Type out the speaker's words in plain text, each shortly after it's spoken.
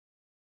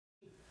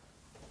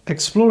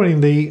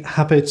Exploring the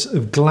habit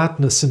of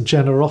gladness and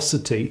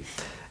generosity,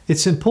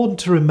 it's important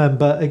to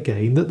remember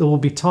again that there will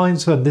be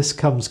times when this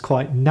comes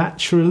quite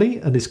naturally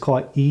and is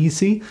quite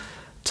easy,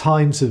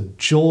 times of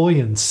joy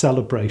and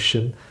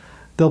celebration.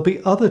 There'll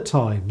be other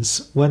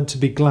times when to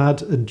be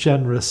glad and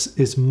generous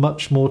is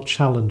much more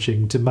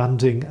challenging,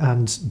 demanding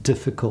and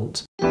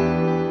difficult.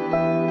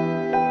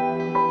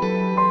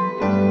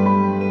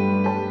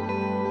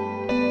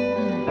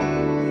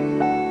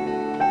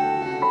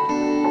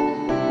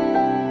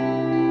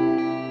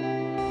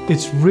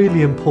 It's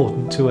really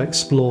important to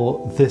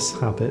explore this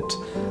habit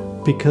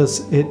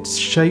because it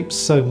shapes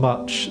so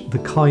much the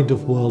kind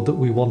of world that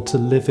we want to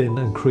live in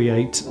and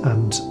create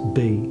and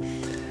be.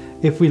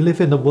 If we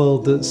live in a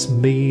world that's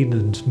mean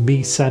and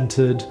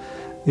me-centered,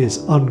 is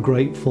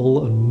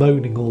ungrateful and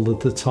moaning all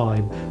of the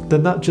time,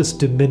 then that just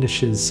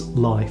diminishes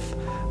life.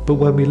 But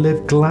when we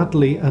live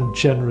gladly and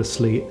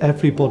generously,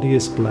 everybody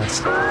is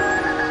blessed.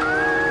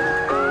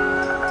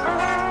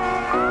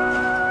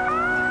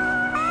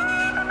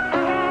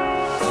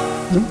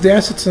 The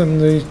assets and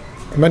the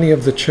money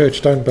of the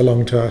church don't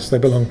belong to us, they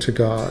belong to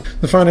God.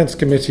 The Finance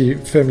Committee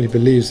firmly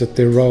believes that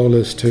their role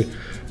is to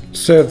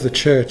serve the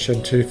church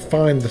and to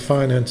find the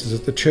finances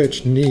that the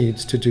church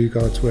needs to do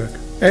God's work.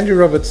 Andrew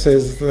Roberts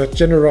says that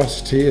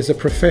generosity is a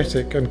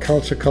prophetic and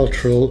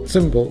cultural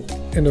symbol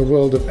in a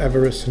world of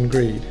avarice and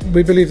greed.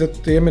 We believe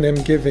that the M&M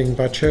giving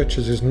by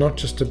churches is not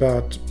just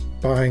about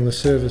buying the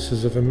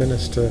services of a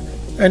minister.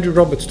 Andrew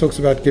Roberts talks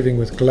about giving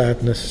with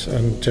gladness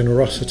and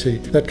generosity.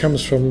 That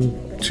comes from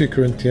 2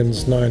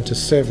 Corinthians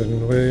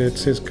 9-7, where it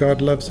says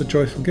God loves a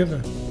joyful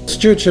giver.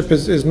 Stewardship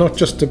is not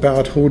just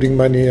about hoarding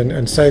money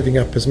and saving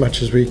up as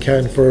much as we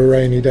can for a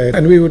rainy day.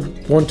 And we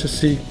would want to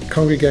see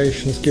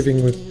congregations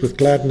giving with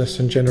gladness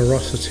and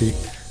generosity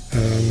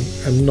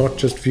and not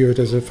just view it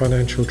as a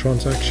financial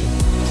transaction.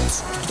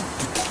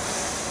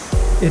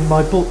 In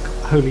my book,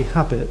 Holy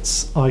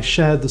Habits, I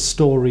share the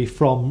story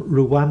from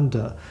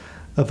Rwanda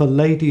of a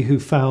lady who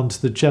found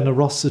the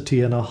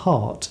generosity in her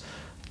heart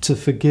to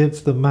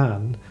forgive the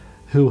man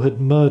who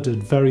had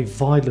murdered very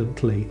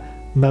violently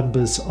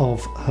members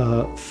of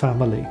her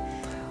family.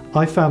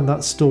 I found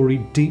that story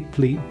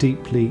deeply,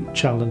 deeply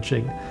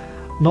challenging,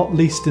 not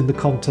least in the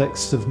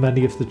context of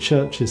many of the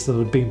churches that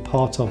I've been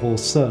part of or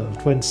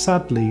served, when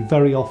sadly,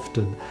 very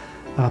often,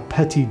 our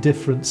petty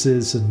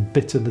differences and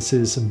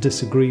bitternesses and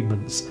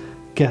disagreements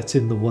get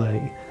in the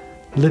way.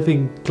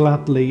 Living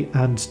gladly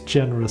and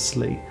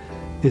generously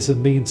is a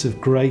means of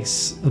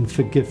grace and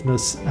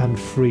forgiveness and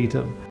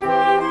freedom.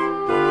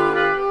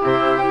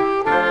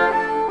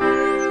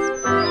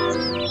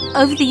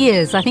 Over the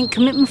years, I think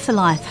Commitment for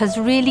Life has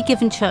really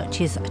given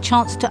churches a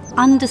chance to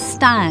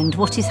understand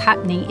what is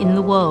happening in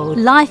the world.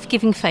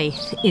 Life-giving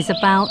faith is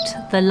about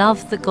the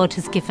love that God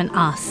has given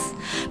us,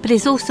 but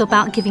it's also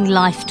about giving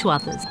life to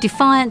others.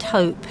 Defiant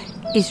hope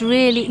is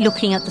really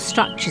looking at the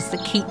structures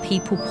that keep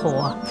people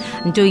poor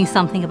and doing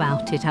something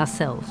about it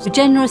ourselves.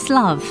 Generous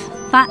love,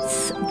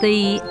 that's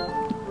the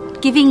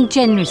giving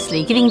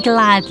generously, giving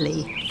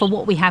gladly for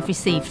what we have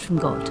received from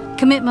God.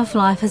 Commitment for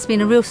Life has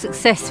been a real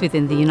success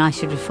within the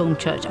United Reformed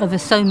Church over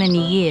so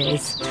many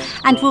years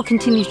and will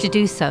continue to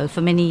do so for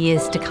many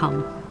years to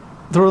come.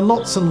 There are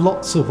lots and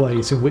lots of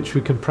ways in which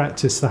we can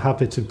practice the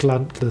habit of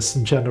gladness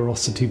and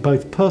generosity,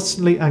 both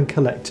personally and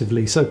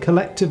collectively. So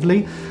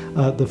collectively,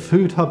 the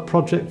Food Hub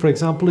project, for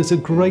example, is a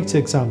great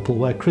example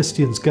where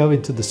Christians go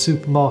into the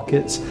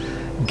supermarkets,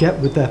 get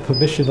with their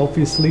permission,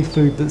 obviously,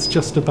 food that's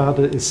just about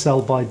it is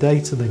sell by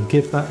date, and then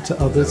give that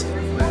to others.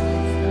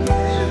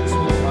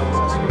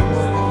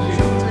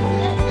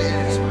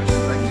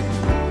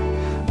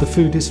 The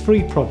Food is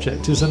Free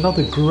project is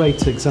another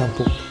great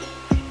example.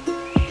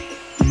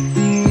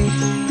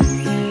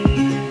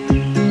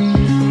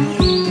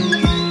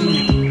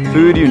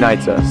 Food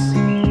unites us.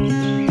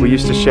 We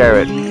used to share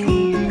it.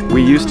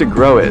 We used to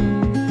grow it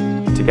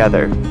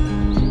together.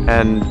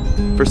 And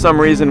for some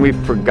reason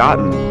we've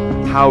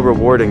forgotten how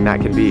rewarding that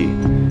can be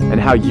and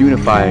how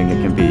unifying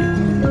it can be.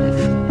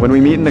 When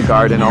we meet in the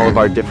garden, all of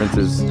our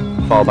differences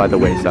fall by the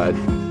wayside.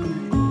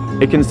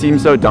 It can seem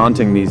so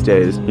daunting these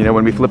days, you know,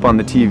 when we flip on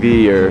the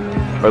TV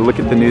or look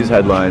at the news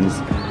headlines,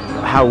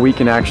 how we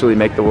can actually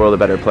make the world a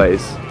better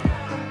place.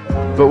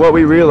 But what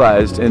we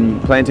realized in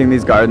planting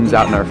these gardens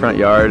out in our front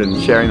yard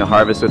and sharing the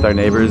harvest with our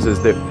neighbors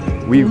is that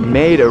we've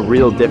made a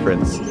real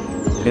difference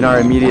in our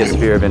immediate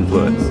sphere of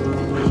influence.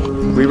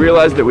 We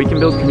realized that we can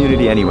build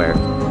community anywhere.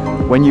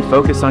 When you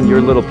focus on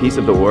your little piece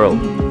of the world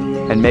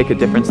and make a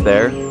difference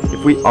there,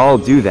 if we all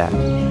do that,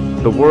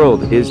 the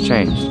world is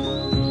changed.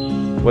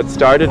 What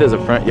started as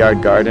a front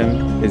yard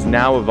garden is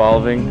now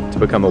evolving to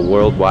become a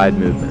worldwide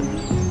movement.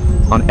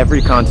 On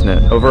every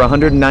continent, over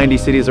 190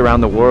 cities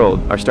around the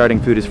world are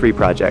starting Food is Free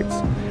projects.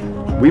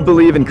 We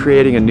believe in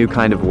creating a new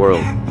kind of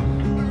world,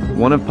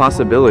 one of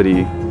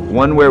possibility,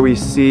 one where we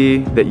see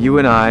that you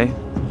and I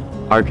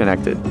are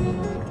connected,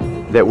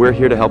 that we're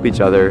here to help each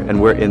other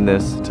and we're in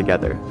this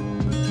together.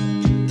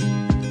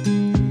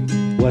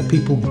 Where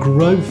people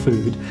grow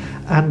food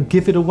and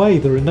give it away.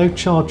 There are no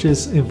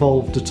charges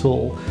involved at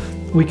all.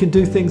 We can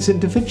do things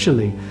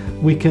individually.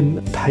 We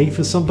can pay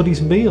for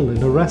somebody's meal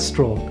in a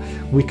restaurant.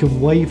 We can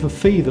waive a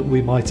fee that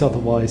we might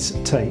otherwise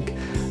take.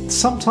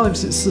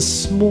 Sometimes it's the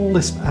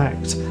smallest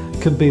act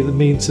can be the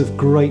means of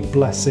great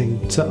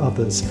blessing to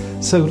others.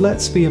 So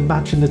let's be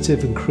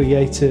imaginative and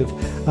creative,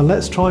 and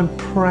let's try and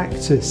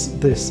practice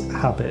this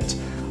habit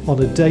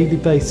on a daily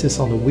basis,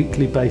 on a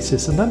weekly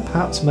basis, and then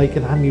perhaps make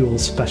an annual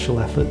special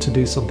effort to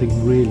do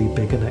something really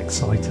big and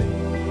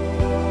exciting.